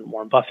Marks and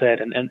Warren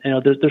Buffett, and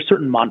there's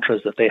certain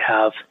mantras that they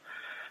have,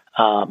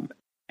 and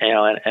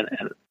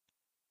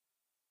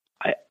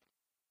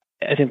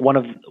I think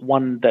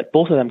one that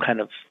both of them kind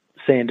of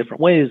say in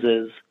different ways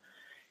is,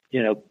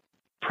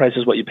 price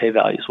is what you pay,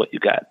 value is what you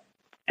get.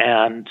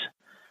 And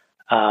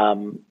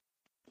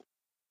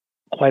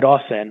quite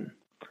often,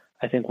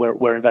 I think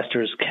where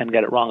investors can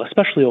get it wrong,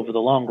 especially over the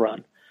long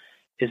run,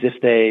 is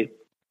if they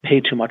pay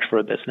too much for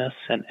a business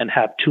and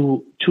have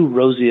too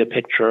rosy a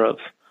picture of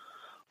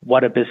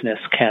what a business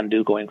can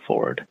do going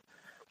forward.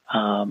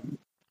 I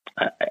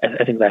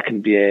think that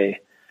can be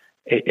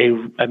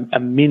a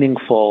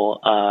meaningful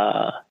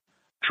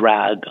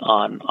drag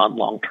on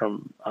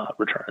long-term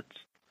returns.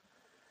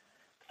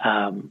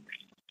 And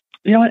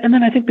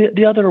then I think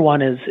the other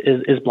one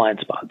is blind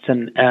spots,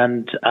 and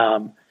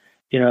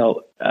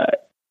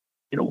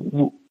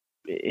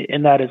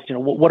that is,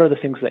 what are the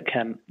things that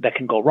can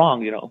go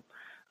wrong?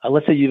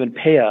 Let's say you even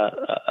pay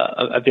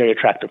a very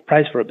attractive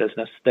price for a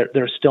business. There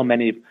are still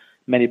many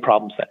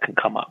problems that can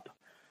come up,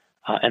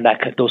 and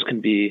those can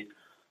be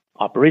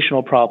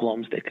operational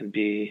problems. They can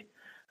be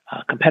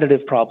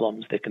competitive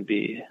problems. They can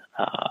be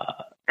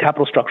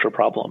capital structure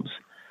problems,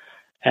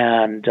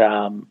 and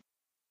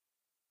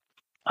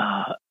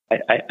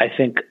I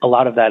think a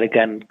lot of that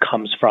again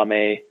comes from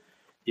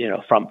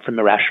from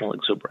irrational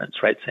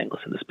exuberance, right? Saying,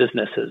 listen, this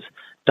business has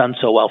done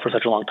so well for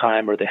such a long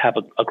time, or they have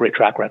a great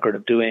track record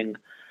of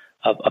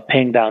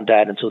paying down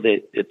debt, and so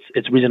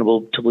it's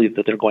reasonable to believe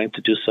that they're going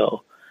to do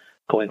so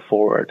going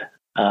forward.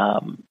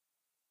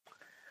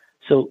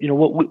 So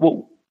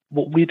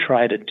what we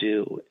try to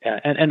do,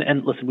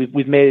 and listen,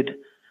 we've made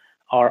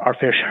our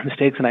fair share of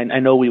mistakes, and I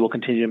know we will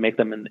continue to make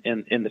them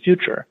in the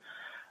future.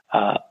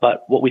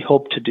 But what we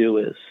hope to do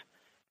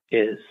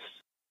is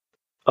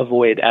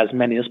avoid as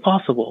many as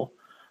possible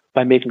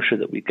by making sure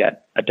that we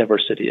get a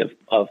diversity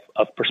of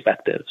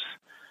perspectives,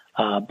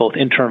 both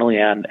internally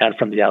and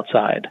from the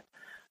outside,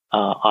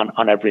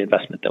 on every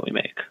investment that we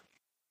make.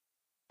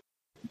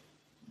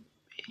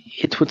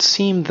 It would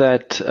seem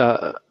that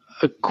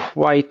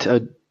quite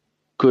a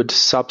good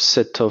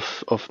subset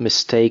of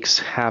mistakes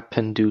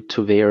happen due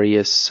to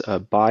various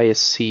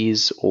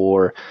biases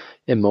or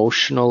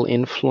emotional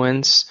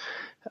influence.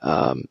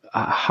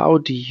 How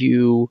do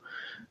you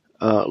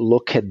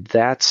look at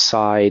that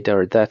side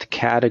or that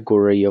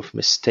category of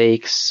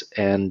mistakes,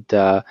 and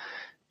to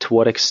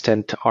what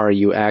extent are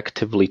you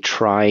actively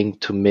trying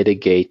to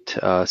mitigate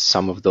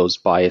some of those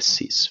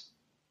biases?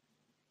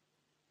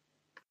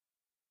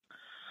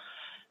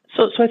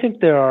 So I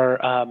think there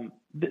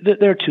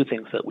are two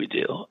things that we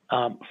do.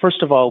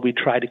 First of all, we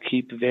try to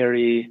keep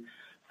very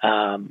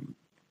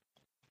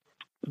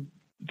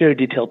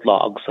detailed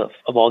logs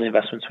of all the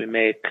investments we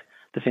make,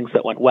 the things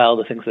that went well,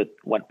 the things that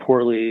went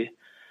poorly.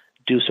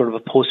 Do sort of a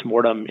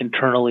post-mortem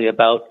internally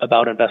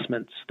about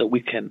investments that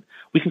we can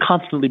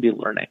constantly be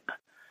learning.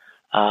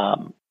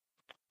 And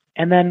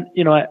then,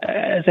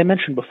 as I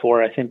mentioned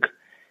before, I think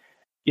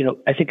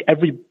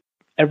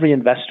every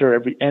investor,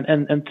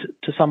 and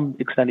to some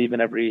extent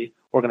even every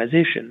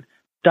organization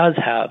does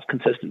have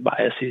consistent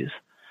biases.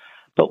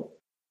 But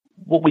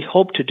what we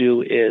hope to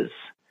do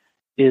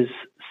is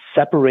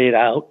separate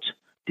out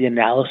the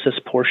analysis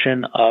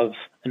portion of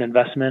an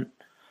investment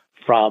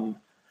from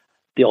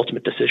the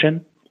ultimate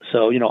decision.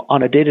 So,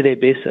 on a day-to-day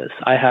basis,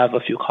 I have a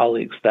few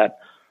colleagues that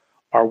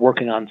are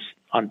working on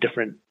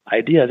different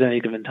ideas at any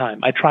given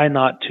time. I try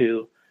not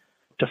to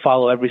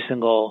follow every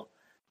single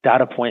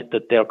data point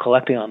that they're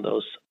collecting on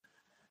those,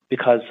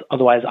 because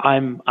otherwise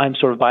I'm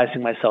sort of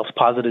biasing myself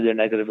positively or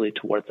negatively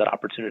towards that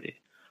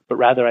opportunity. But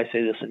rather I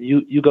say, listen,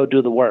 you go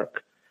do the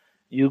work,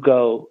 you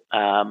go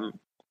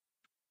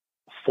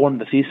form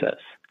the thesis,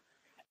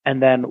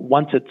 and then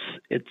once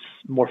it's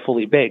more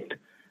fully baked,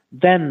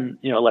 then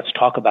let's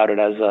talk about it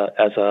as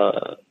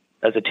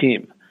a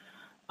team,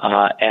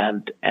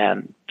 and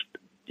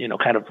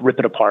kind of rip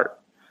it apart.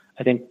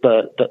 I think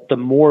the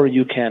more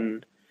you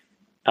can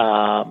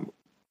have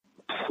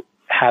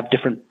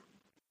different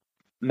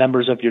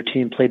members of your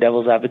team play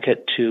devil's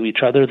advocate to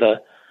each other,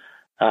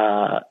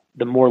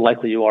 the more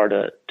likely you are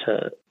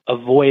to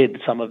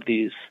avoid some of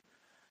these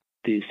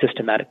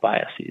systematic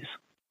biases,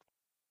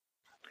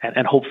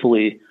 and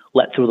hopefully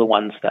let through the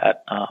ones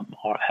that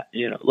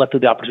let through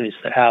the opportunities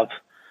that have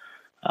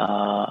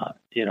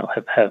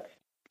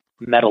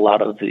met a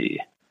lot of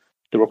the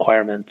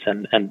requirements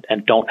and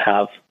don't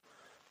have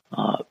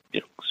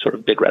sort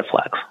of big red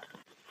flags.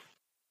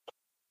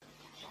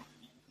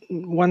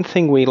 One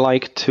thing we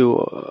like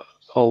to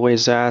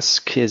always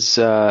ask is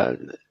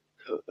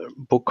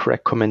book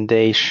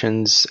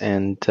recommendations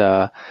and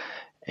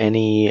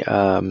any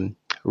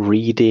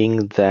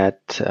reading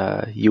that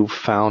you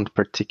found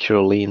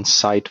particularly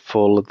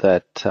insightful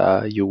that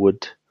you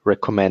would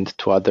recommend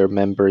to other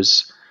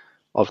members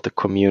of the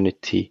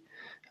community.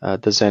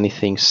 Does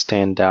anything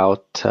stand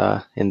out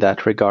in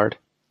that regard?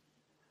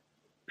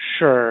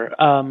 Sure.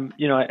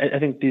 I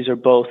think these are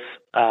both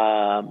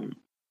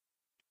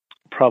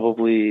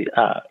probably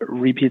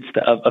repeats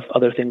of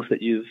other things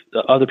that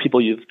other people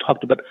you've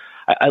talked about.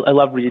 I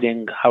love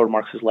reading Howard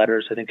Marks's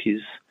letters. I think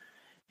he's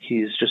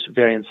just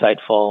very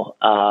insightful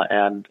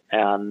and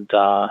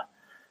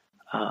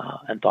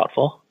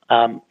thoughtful.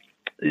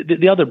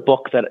 The other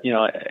book that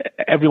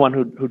everyone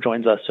who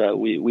joins us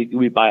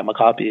we buy him a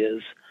copy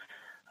is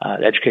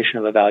The Education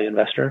of a Value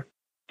Investor,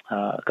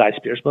 Guy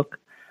Spears' book.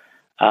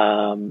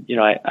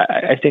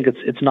 I think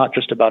it's not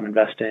just about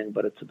investing,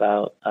 but it's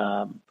about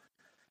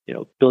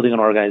building an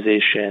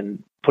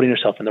organization, putting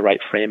yourself in the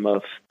right frame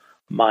of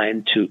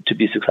mind to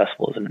be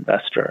successful as an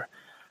investor.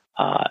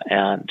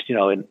 And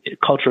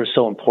culture is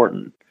so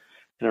important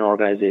in an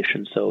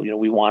organization. So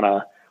we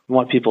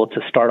want people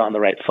to start on the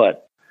right foot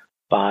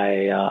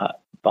by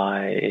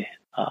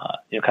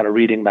kind of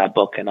reading that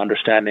book and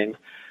understanding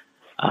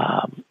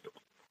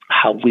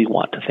how we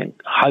want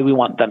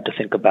them to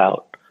think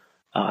about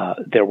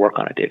their work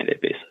on a day-to-day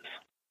basis.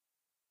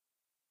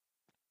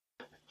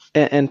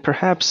 And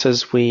perhaps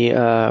as we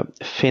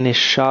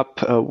finish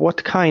up,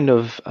 what kind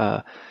of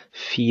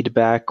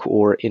feedback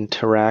or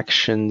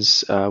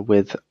interactions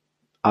with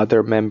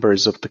other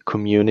members of the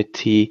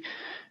community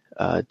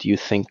do you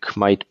think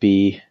might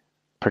be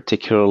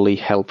particularly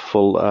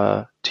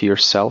helpful to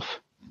yourself?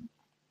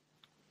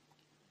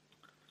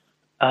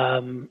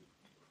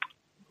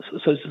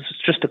 So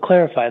just to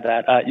clarify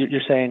that,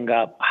 you're saying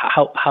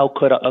how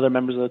could other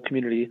members of the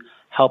community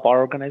help our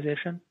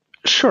organization?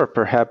 Sure.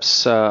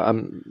 Perhaps a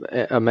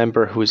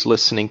member who is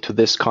listening to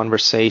this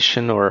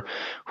conversation or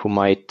who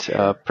might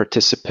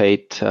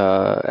participate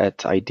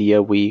at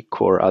Idea Week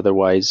or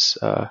otherwise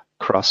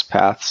cross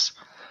paths.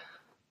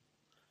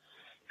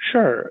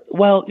 Sure.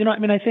 Well,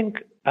 I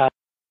think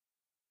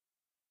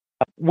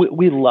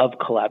we love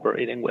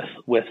collaborating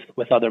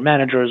with other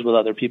managers, with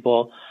other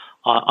people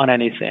on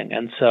anything.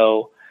 And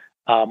so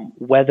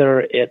whether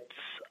it's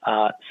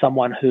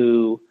someone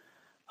who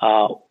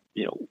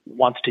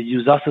wants to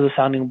use us as a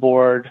sounding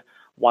board,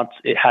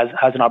 has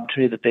an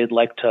opportunity that they'd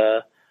like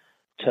to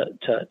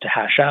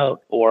hash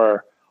out,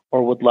 or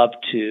would love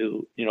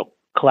to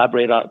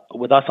collaborate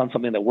with us on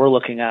something that we're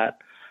looking at,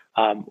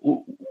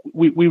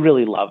 we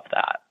really love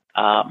that.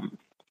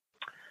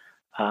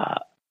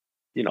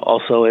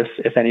 Also,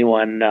 if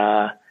anyone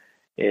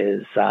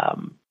is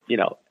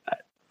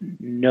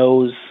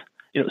knows,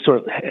 sort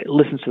of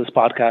listens to this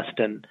podcast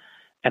and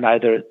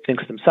either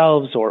thinks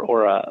themselves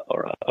or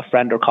a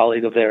friend or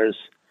colleague of theirs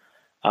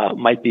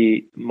might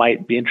be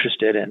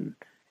interested in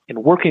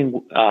working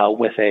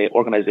with a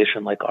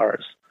organization like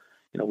ours,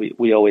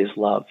 we always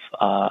love.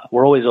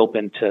 We're always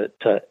open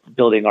to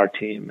building our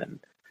team and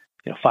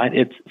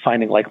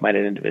finding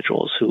like-minded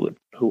individuals who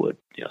would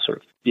sort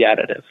of be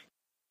additive.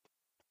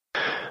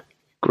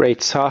 Great,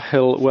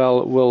 Saahill.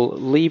 Well, we'll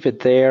leave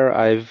it there.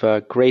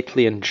 I've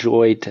greatly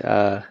enjoyed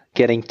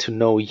getting to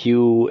know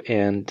you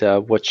and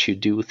what you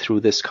do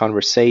through this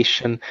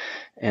conversation,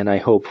 and I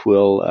hope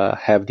we'll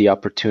have the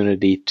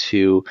opportunity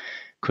to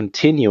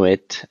continue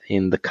it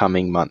in the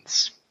coming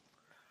months.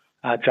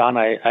 John,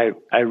 I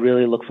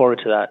really look forward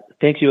to that.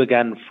 Thank you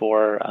again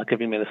for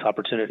giving me this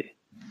opportunity.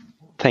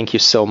 Thank you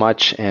so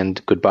much, and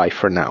goodbye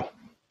for now.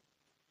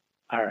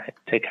 All right,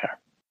 take care.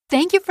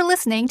 Thank you for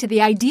listening to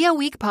the Idea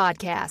Week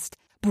podcast,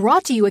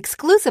 brought to you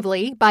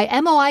exclusively by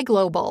MOI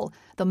Global,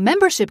 the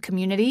membership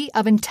community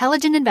of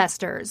intelligent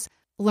investors.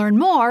 Learn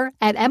more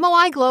at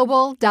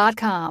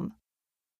moiglobal.com.